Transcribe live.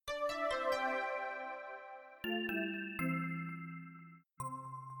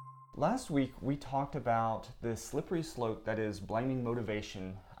Last week, we talked about the slippery slope that is blaming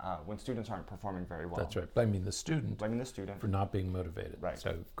motivation when students aren't performing very well. That's right, blaming the student for not being motivated. Right. So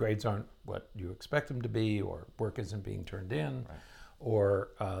if grades aren't what you expect them to be, or work isn't being turned in, Right. or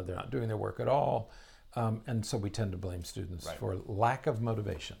they're not doing their work at all. And so we tend to blame students Right. for lack of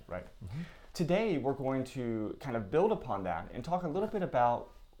motivation. Right. Today, we're going to kind of build upon that and talk a little bit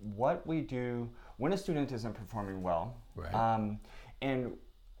about what we do when a student isn't performing well. Right. And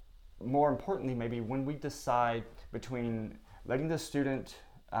more importantly, maybe when we decide between letting the student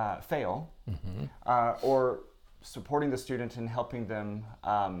fail or supporting the student and helping them,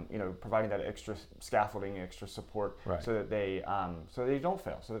 providing that extra scaffolding, extra support, Right. so that they don't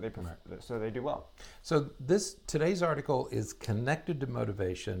fail, so that so they do well. So today's article is connected to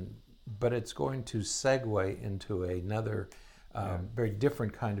motivation, but it's going to segue into another very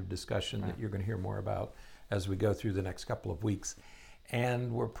different kind of discussion that you're going to hear more about as we go through the next couple of weeks.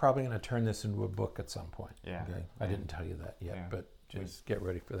 And we're probably going to turn this into a book at some point. Yeah. Okay? I didn't tell you that yet, but just get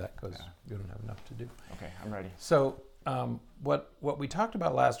ready for that because you don't have enough to do. Okay, I'm ready. So what we talked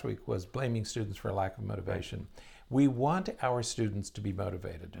about last week was blaming students for lack of motivation. Right. We want our students to be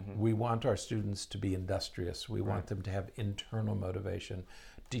motivated. We want our students to be industrious. We want them to have internal motivation,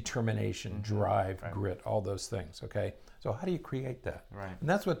 determination, drive, grit, all those things, okay? So how do you create that? Right. And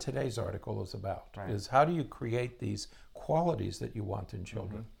that's what today's article is about, Right. is how do you create these qualities that you want in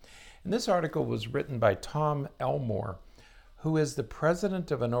children? And this article was written by Tom Elmore, who is the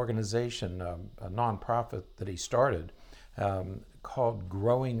president of an organization, a nonprofit that he started called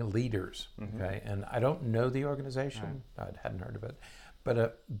Growing Leaders. Okay, and I don't know the organization; I hadn't heard of it, but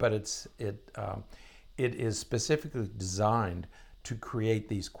it is specifically designed to create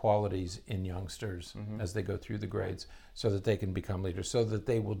these qualities in youngsters as they go through the grades, so that they can become leaders, so that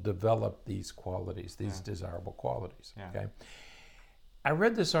they will develop these qualities, these desirable qualities. Yeah. Okay. I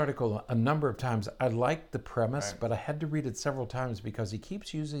read this article a number of times. I liked the premise, but I had to read it several times because he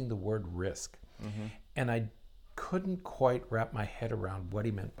keeps using the word risk. And I couldn't quite wrap my head around what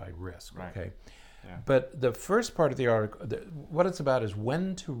he meant by risk, Right. okay? Yeah. But the first part of the article, what it's about is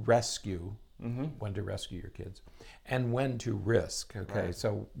when to rescue your kids, and when to risk, okay? Right.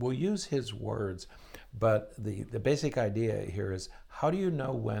 So we'll use his words, but the basic idea here is, how do you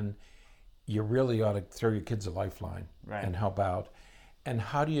know when you really ought to throw your kids a lifeline and help out? And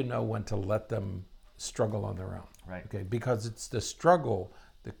how do you know when to let them struggle on their own? Right. Okay, because it's the struggle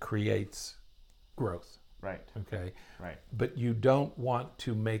that creates growth. Right. Okay. Right. But you don't want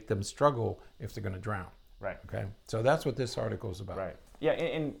to make them struggle if they're going to drown. Right. Okay. So that's what this article is about. Right. Yeah,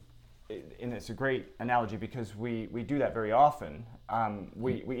 and it's a great analogy because we do that very often.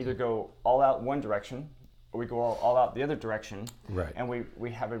 We either go all out one direction or we go all out the other direction. Right. And we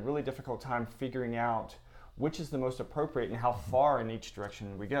have a really difficult time figuring out which is the most appropriate and how far in each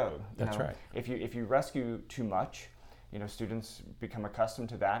direction we go. That's right. If you rescue too much, students become accustomed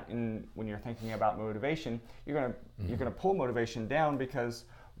to that, and when you're thinking about motivation, you're gonna pull motivation down because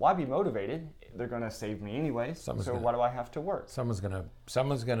why be motivated? They're gonna save me anyways. Why do I have to work? Someone's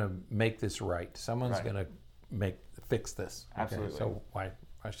gonna make this right. Someone's gonna fix this. Okay? Absolutely. So why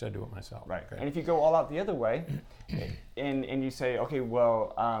should I do it myself? Right. Okay. And if you go all out the other way, and you say, okay,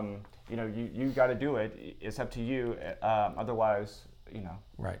 well, you got to do it. It's up to you. Otherwise,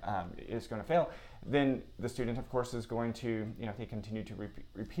 it's going to fail. Then the student, of course, is going to, if they continue to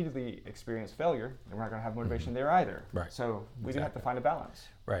repeatedly experience failure, then we're not going to have motivation there either. Right. So we do have to find a balance.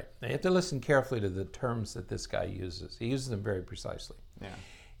 Right. Now you have to listen carefully to the terms that this guy uses. He uses them very precisely. Yeah.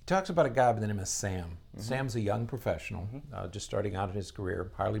 He talks about a guy by the name of Sam. Sam's a young professional, just starting out in his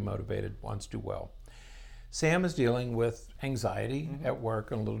career, highly motivated, wants to do well. Sam is dealing with anxiety at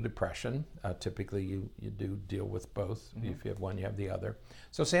work and a little depression. Typically, you do deal with both. If you have one, you have the other.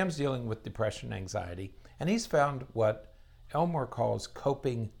 So Sam's dealing with depression, anxiety, and he's found what Elmore calls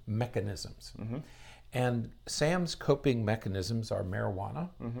coping mechanisms. And Sam's coping mechanisms are marijuana,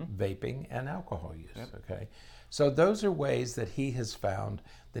 vaping, and alcohol use. Yep. Okay, so those are ways that he has found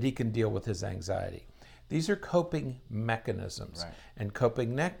that he can deal with his anxiety. These are coping mechanisms, Right. and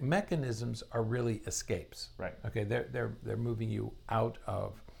coping mechanisms are really escapes. Right. Okay, they're moving you out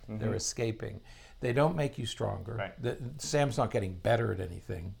of. They're escaping. They don't make you stronger. Right. Sam's not getting better at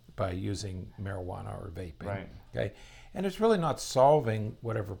anything by using marijuana or vaping. Right. Okay, and it's really not solving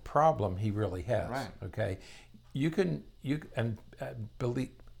whatever problem he really has. Right. Okay, believe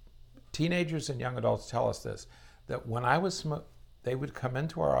teenagers and young adults tell us this, that when I was they would come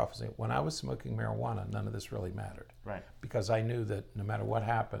into our office and say, when I was smoking marijuana, none of this really mattered. Right. Because I knew that no matter what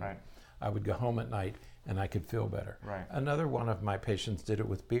happened, Right. I would go home at night and I could feel better. Right. Another one of my patients did it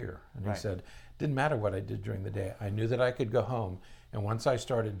with beer, and Right. he said, didn't matter what I did during the day. I knew that I could go home, and once I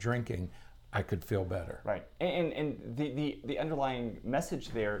started drinking, I could feel better. Right. And the underlying message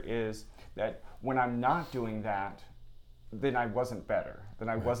there is that when I'm not doing that, then I wasn't better. Then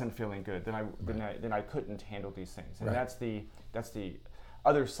I wasn't feeling good. Then I couldn't handle these things. And that's the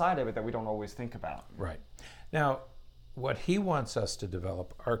other side of it that we don't always think about. Right. Now, what he wants us to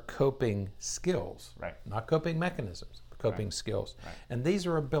develop are coping skills, right? Not coping mechanisms, but coping skills. Right. And these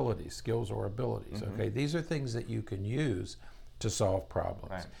are abilities, skills or abilities. Okay, these are things that you can use to solve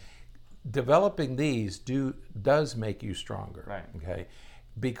problems. Right. Developing these does make you stronger. Right. Okay,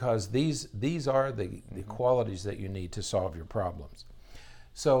 because these are the qualities that you need to solve your problems.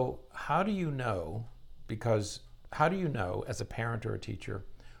 So how do you know? Because how do you know as a parent or a teacher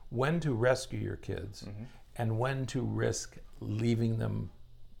when to rescue your kids and when to risk leaving them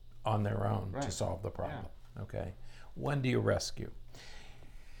on their own to solve the problem? Okay, when do you rescue?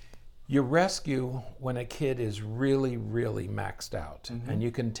 You rescue when a kid is really, really maxed out, and you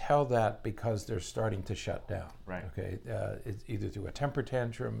can tell that because they're starting to shut down. Right. Okay, it's either through a temper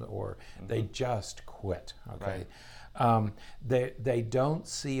tantrum or they just quit. Okay, they don't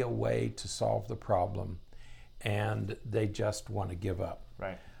see a way to solve the problem, and they just want to give up.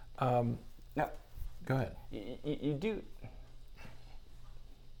 Right. Now, go ahead.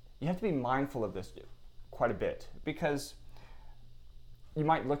 You have to be mindful of this quite a bit, because you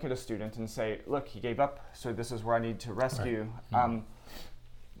might look at a student and say, look, he gave up, so this is where I need to rescue. Right.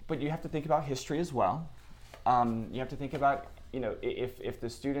 But you have to think about history as well. You have to think about, if the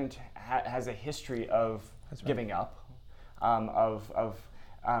student has a history of giving up, of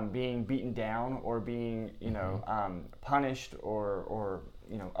being beaten down or being, punished or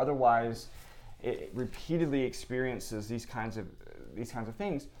otherwise it repeatedly experiences these kinds of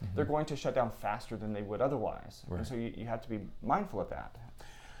things, they're going to shut down faster than they would otherwise. Right. And so you have to be mindful of that.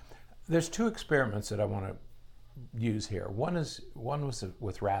 There's two experiments that I want to use here. One was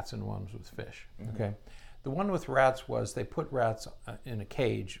with rats and one was with fish. Okay, the one with rats was they put rats in a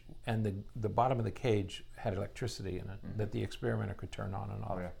cage, and the bottom of the cage had electricity in it that the experimenter could turn on and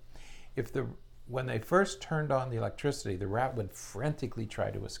off. Oh, yeah. When they first turned on the electricity, the rat would frantically try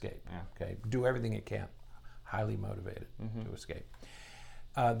to escape. Yeah. Okay, do everything it can, highly motivated to escape.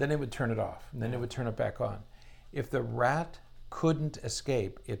 Then it would turn it off, and then it would turn it back on. If the rat couldn't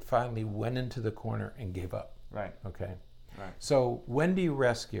escape, it finally went into the corner and gave up. Right. Okay. Right. So when do you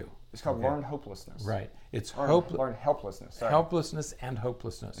rescue? It's called learned hopelessness. Right. It's learned helplessness. Sorry. Helplessness and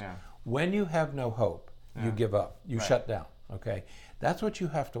hopelessness. Yeah. When you have no hope, you give up. You shut down. Okay. That's what you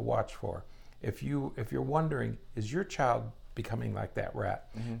have to watch for. If you're wondering, is your child becoming like that rat?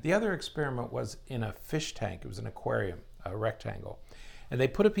 The other experiment was in a fish tank. It was an aquarium, a rectangle. And they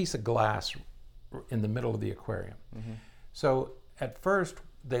put a piece of glass in the middle of the aquarium. So at first,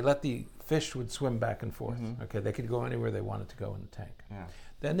 they let the fish would swim back and forth. Okay, they could go anywhere they wanted to go in the tank. Yeah.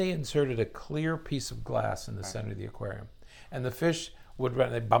 Then they inserted a clear piece of glass in the center of the aquarium. And the fish would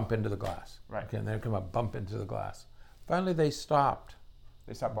run, they'd bump into the glass. Right. Okay, and they'd come up, bump into the glass. Finally, they stopped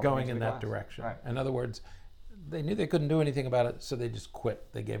going in that direction. Right. In other words, they knew they couldn't do anything about it, so they just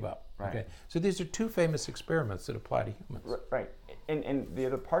quit. They gave up. Right. Okay. So these are two famous experiments that apply to humans. Right. And the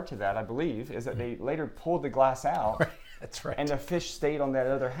other part to that, I believe, is that they later pulled the glass out. Right. That's right. And the fish stayed on that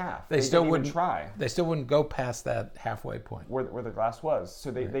other half. They still didn't wouldn't even try. They still wouldn't go past that halfway point where the glass was. So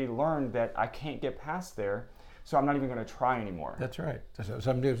they learned that I can't get past there, so I'm not even going to try anymore. That's right. So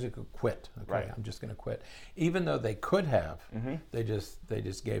some dudes could quit. Okay, right. I'm just going to quit, even though they could have. They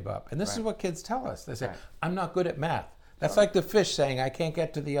just gave up. And this is what kids tell us. They say, "I'm not good at math." That's like the fish saying, "I can't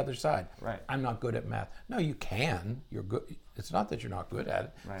get to the other side." Right. I'm not good at math. No, you can. You're good. It's not that you're not good at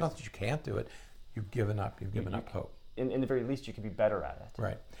it. Right. It's not that you can't do it. You've given up. You've given up hope. In the very least, you can be better at it.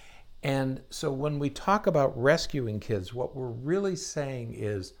 Right. And so when we talk about rescuing kids, what we're really saying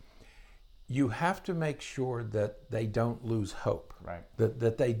is you have to make sure that they don't lose hope. Right.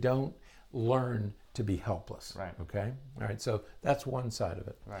 That they don't learn to be helpless. Right. Okay? All right. So that's one side of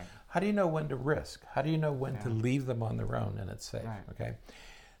it. Right. How do you know when to risk? How do you know when to leave them on their own and it's safe? Right. Okay?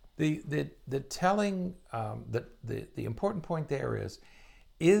 The telling, the important point there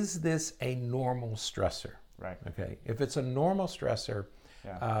is this a normal stressor? Right. Okay. If it's a normal stressor,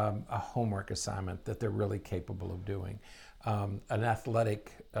 a homework assignment that they're really capable of doing, an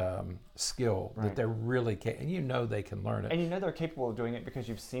athletic skill that they're really and you know they can learn it. And you know they're capable of doing it because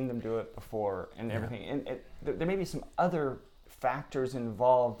you've seen them do it before and everything. And there may be some other factors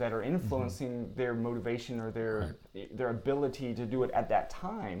involved that are influencing their motivation or their ability to do it at that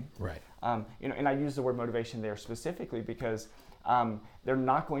time. Right. And I use the word motivation there specifically because they're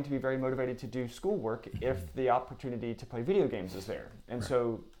not going to be very motivated to do schoolwork if the opportunity to play video games is there. And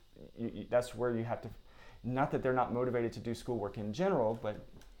so that's where you have to, not that they're not motivated to do schoolwork in general, but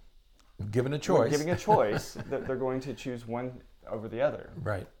giving a choice, that they're going to choose one over the other.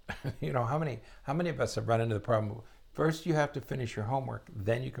 Right. How many of us have run into the problem? First, you have to finish your homework,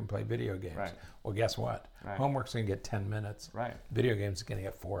 then you can play video games. Right. Well, guess what? Right. Homework's going to get 10 minutes. Right. Video games are going to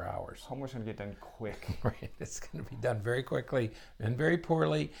get 4 hours. Homework's going to get done quick. Right. It's going to be done very quickly and very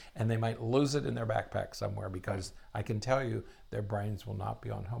poorly, and they might lose it in their backpack somewhere because I can tell you their brains will not be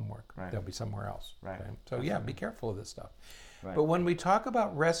on homework. Right. They'll be somewhere else. Right. Okay? So yeah, be careful of this stuff. Right. But when we talk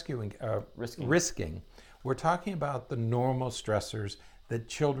about risking, we're talking about the normal stressors that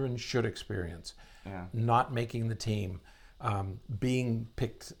children should experience. Yeah. Not making the team, being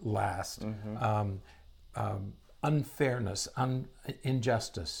picked last, unfairness,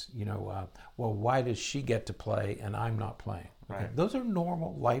 injustice. Well, why does she get to play and I'm not playing? Okay? Right. Those are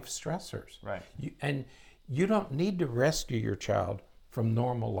normal life stressors. Right. And you don't need to rescue your child from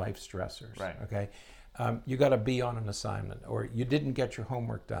normal life stressors. Right. Okay. You got to be on an assignment, or you didn't get your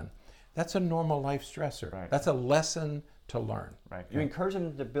homework done. That's a normal life stressor. Right. That's a lesson to learn. Right. You encourage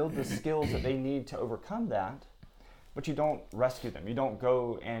them to build the skills that they need to overcome that, but you don't rescue them. You don't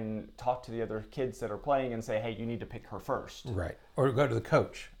go and talk to the other kids that are playing and say, hey, you need to pick her first. Right. Or go to the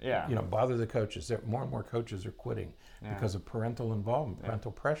coach. Yeah. Bother the coaches. More and more coaches are quitting because of parental involvement,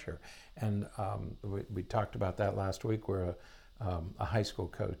 parental pressure. And we talked about that last week where a high school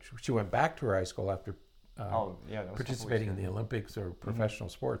coach, she went back to her high school after participating in the Olympics or professional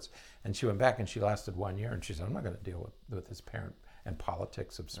sports, and she went back and she lasted 1 year, and she said, I'm not going to deal with this parent and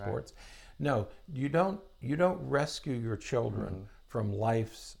politics of sports. Right. No, you don't rescue your children from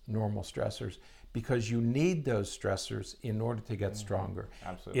life's normal stressors, because you need those stressors in order to get stronger.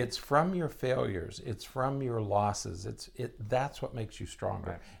 Absolutely. It's from your failures, it's from your losses, that's what makes you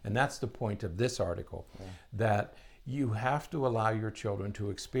stronger. Right. And that's the point of this article, that you have to allow your children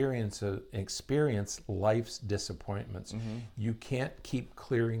to experience life's disappointments. You can't keep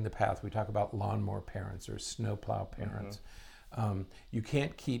clearing the path. We talk about lawnmower parents or snowplow parents. You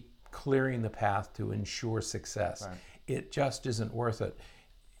can't keep clearing the path to ensure success. Right. It just isn't worth it.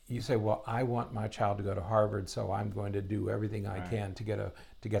 You say, well, I want my child to go to Harvard, so I'm going to do everything I can to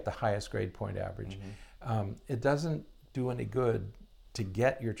get the highest grade point average. It doesn't do any good to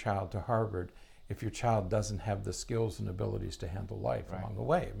get your child to Harvard if your child doesn't have the skills and abilities to handle life along the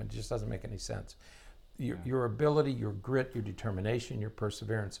way. I mean, it just doesn't make any sense. Your ability, your grit, your determination, your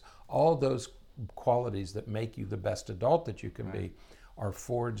perseverance, all those qualities that make you the best adult that you can be are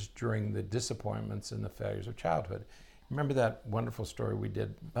forged during the disappointments and the failures of childhood. Remember that wonderful story we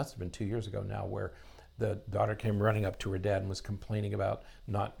did, must have been 2 years ago now, where the daughter came running up to her dad and was complaining about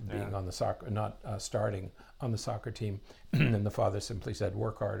not being on the starting on the soccer team, and the father simply said,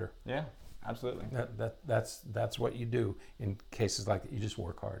 "Work harder." Yeah. Absolutely. That's what you do in cases like that. You just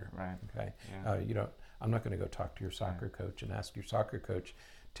work harder. Right. Okay. Yeah. I'm not going to go talk to your soccer coach and ask your soccer coach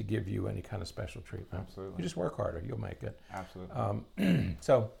to give you any kind of special treatment. Absolutely. You just work harder. You'll make it. Absolutely.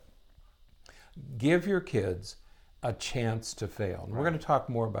 So give your kids a chance to fail. And we're going to talk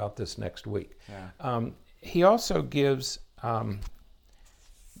more about this next week. Yeah. He also gives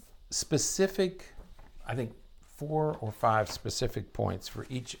specific, I think, 4 or 5 specific points for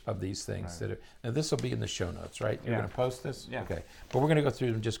each of these things. Right. Now this will be in the show notes, right? You're going to post this? Yeah. Okay. But we're going to go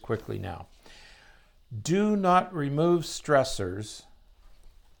through them just quickly now. Do not remove stressors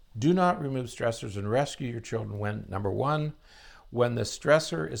and rescue your children when, number 1, when the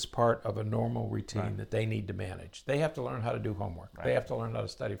stressor is part of a normal routine that they need to manage. They have to learn how to do homework. Right. They have to learn how to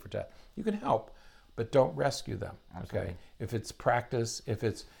study for tests. You can help, but don't rescue them. Absolutely. Okay. If it's practice, if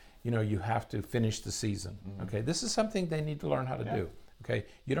it's you have to finish the season. Okay, this is something they need to learn how to do. Okay,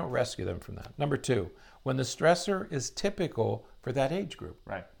 you don't rescue them from that. Number 2, when the stressor is typical for that age group.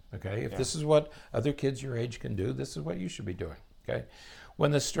 Right. Okay, if this is what other kids your age can do, this is what you should be doing. Okay, when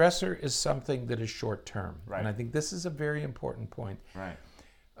the stressor is something that is short term, and I think this is a very important point. Right.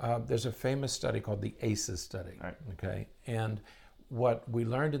 There's a famous study called the ACEs study. Right. Okay, and what we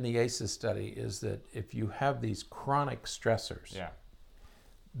learned in the ACEs study is that if you have these chronic stressors,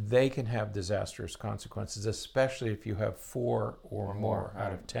 they can have disastrous consequences, especially if you have 4 or more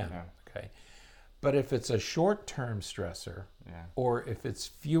out of 10. Yeah. Okay, but if it's a short-term stressor, or if it's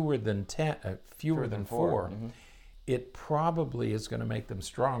fewer than 4, it probably is going to make them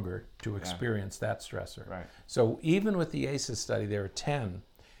stronger to experience that stressor. Right. So even with the ACEs study, there are 10.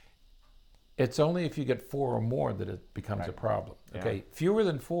 It's only if you get 4 or more that it becomes a problem. Okay, fewer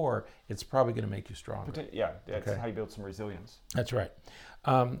than 4, it's probably going to make you stronger. That's how you build some resilience. That's right.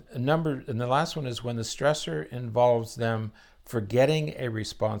 And the last one is when the stressor involves them forgetting a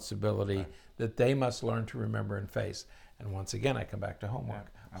responsibility that they must learn to remember and face. And once again, I come back to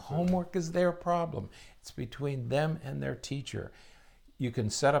homework. Homework is their problem. It's between them and their teacher. You can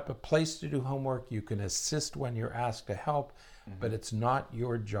set up a place to do homework. You can assist when you're asked to help, but it's not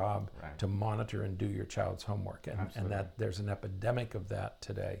your job to monitor and do your child's homework. And that there's an epidemic of that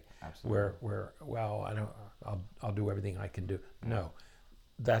today, where well, I'll do everything I can do. No,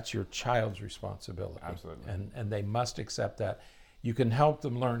 that's your child's responsibility. Absolutely. And they must accept that. You can help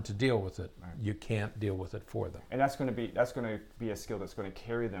them learn to deal with it. You can't deal with it for them. And that's going to be a skill that's going to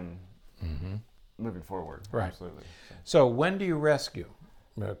carry them moving forward. Right. Absolutely. So when do you rescue?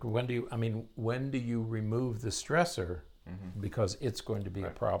 When do you remove the stressor because it's going to be a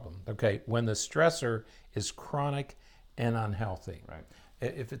problem? Okay. When the stressor is chronic and unhealthy. Right.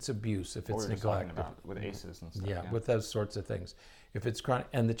 If it's abuse, if it's neglect, with ACEs and stuff. Yeah, with those sorts of things. If it's chronic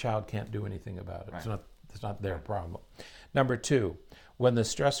and the child can't do anything about it, it's not their problem. Number 2, when the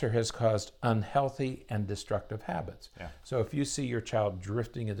stressor has caused unhealthy and destructive habits. Yeah. So if you see your child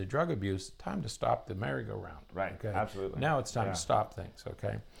drifting into drug abuse, time to stop the merry-go-round. Right, okay? absolutely. Now it's time to stop things,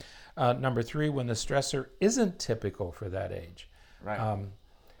 okay? Number 3, when the stressor isn't typical for that age. Right.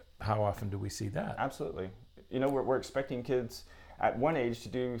 How often do we see that? Absolutely. We're expecting kids at one age to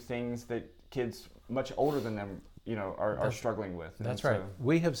do things that kids much older than them, are struggling with. That's right.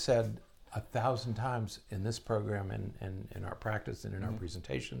 We have said 1,000 times in this program and in our practice and in our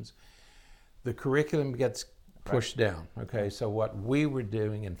presentations, the curriculum gets pushed down. Okay, so what we were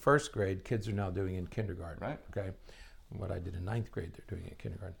doing in first grade, kids are now doing in kindergarten. Right. Okay, what I did in ninth grade, they're doing in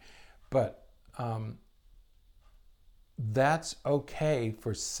kindergarten. But that's okay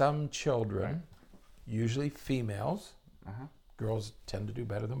for some children, usually females. Girls tend to do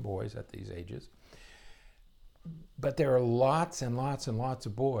better than boys at these ages. But there are lots and lots and lots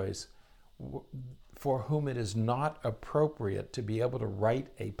of boys for whom it is not appropriate to be able to write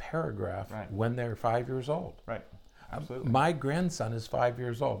a paragraph when they're 5 years old. Right. Absolutely. My grandson is 5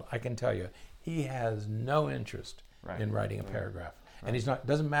 years old. I can tell you, he has no interest in writing a paragraph. And he's not. It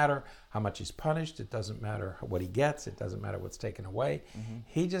doesn't matter how much he's punished. It doesn't matter what he gets. It doesn't matter what's taken away.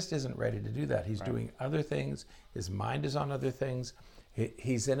 He just isn't ready to do that. He's doing other things. His mind is on other things.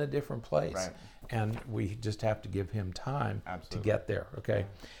 He's in a different place, and we just have to give him time to get there, okay?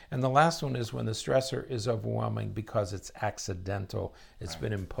 And the last one is when the stressor is overwhelming because it's accidental. It's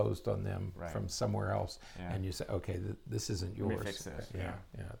been imposed on them from somewhere else, and you say, okay, this isn't yours. Let me fix this.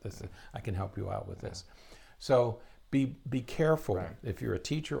 This is, I can help you out with this. So be careful if you're a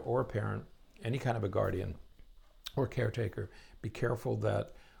teacher or a parent, any kind of a guardian or caretaker, be careful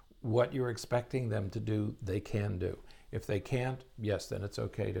that what you're expecting them to do, they can do. If they can't, yes, then it's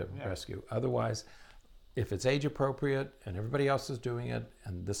okay to rescue. Otherwise, if it's age appropriate and everybody else is doing it,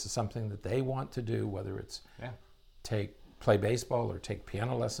 and this is something that they want to do, whether it's play baseball or take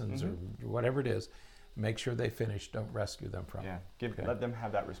piano lessons or whatever it is, make sure they finish. Don't rescue them from it. Let them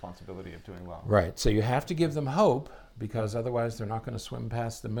have that responsibility of doing well. Right. So you have to give them hope, because otherwise they're not going to swim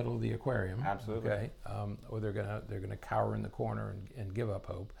past the middle of the aquarium. Absolutely. Okay. Or they're gonna cower in the corner and give up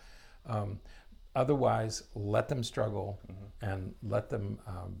hope. Otherwise, let them struggle and let them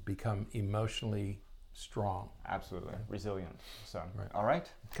become emotionally strong. Absolutely. Resilient. So, all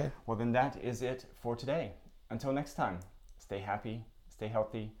right. Okay. Well, then that is it for today. Until next time, stay happy, stay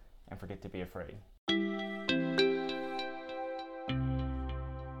healthy, and forget to be afraid.